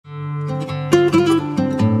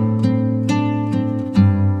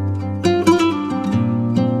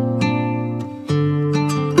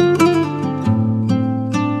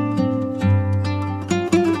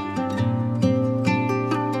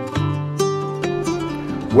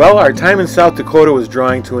Well, our time in South Dakota was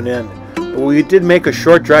drawing to an end, but we did make a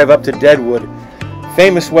short drive up to Deadwood,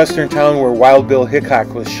 famous western town where Wild Bill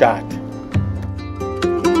Hickok was shot.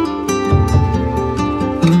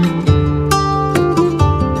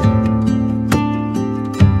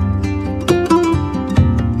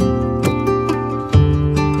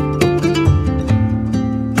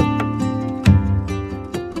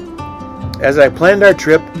 As I planned our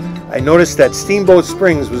trip, I noticed that Steamboat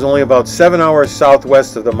Springs was only about 7 hours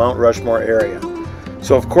southwest of the Mount Rushmore area.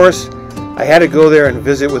 So of course, I had to go there and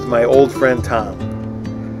visit with my old friend Tom.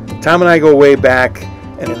 Tom and I go way back,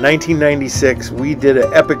 and in 1996 we did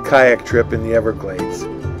an epic kayak trip in the Everglades.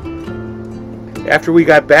 After we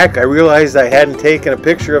got back, I realized I hadn't taken a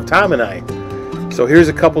picture of Tom and I. So here's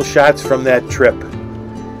a couple shots from that trip.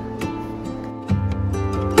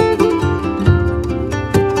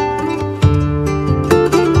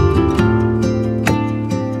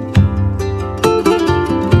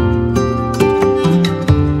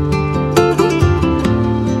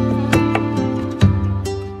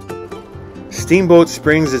 Steamboat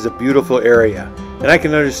Springs is a beautiful area, and I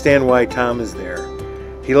can understand why Tom is there.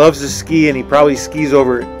 He loves to ski, and he probably skis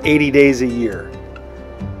over 80 days a year.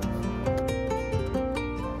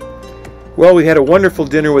 Well, we had a wonderful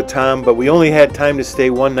dinner with Tom, but we only had time to stay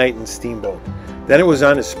one night in Steamboat. Then it was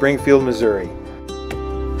on to Springfield, Missouri.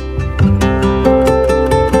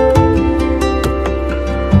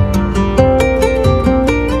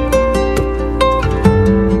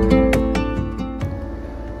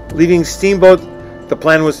 Leaving Steamboat, the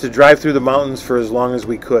plan was to drive through the mountains for as long as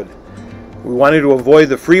we could. We wanted to avoid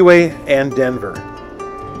the freeway and Denver,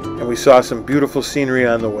 and we saw some beautiful scenery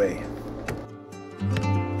on the way.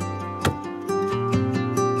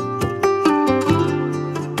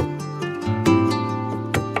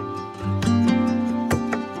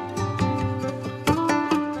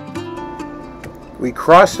 We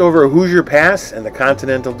crossed over Hoosier Pass and the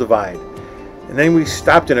Continental Divide, and then we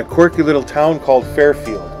stopped in a quirky little town called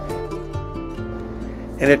Fairfield.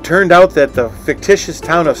 And it turned out that the fictitious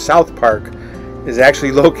town of South Park is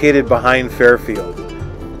actually located behind Fairfield.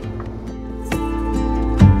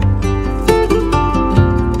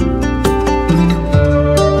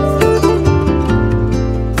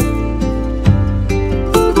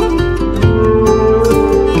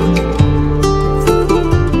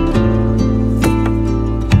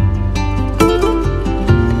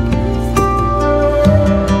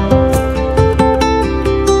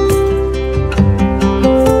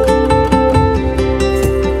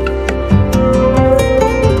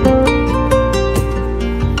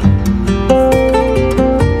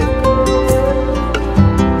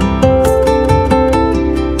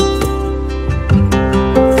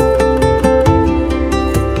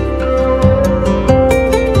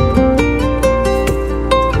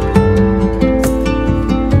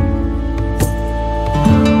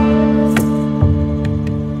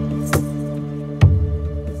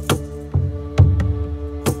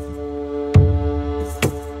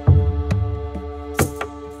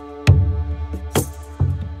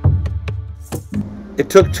 It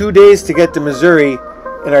took 2 days to get to Missouri,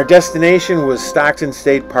 and our destination was Stockton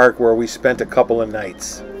State Park, where we spent a couple of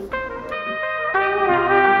nights.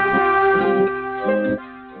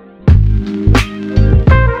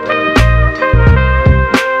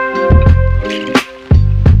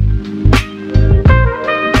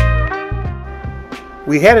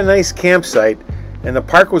 We had a nice campsite, and the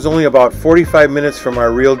park was only about 45 minutes from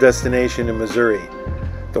our real destination in Missouri,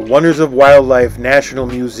 the Wonders of Wildlife National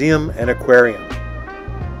Museum and Aquarium.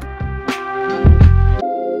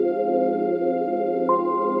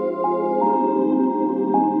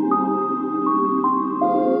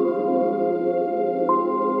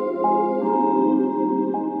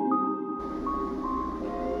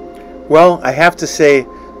 Well, I have to say,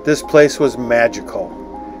 this place was magical,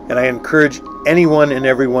 and I encourage anyone and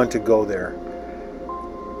everyone to go there.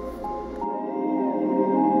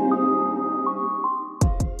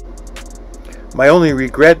 My only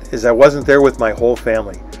regret is I wasn't there with my whole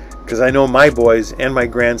family, because I know my boys and my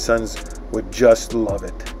grandsons would just love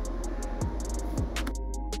it.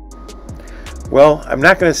 Well, I'm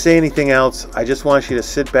not going to say anything else. I just want you to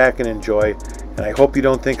sit back and enjoy, and I hope you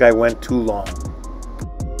don't think I went too long.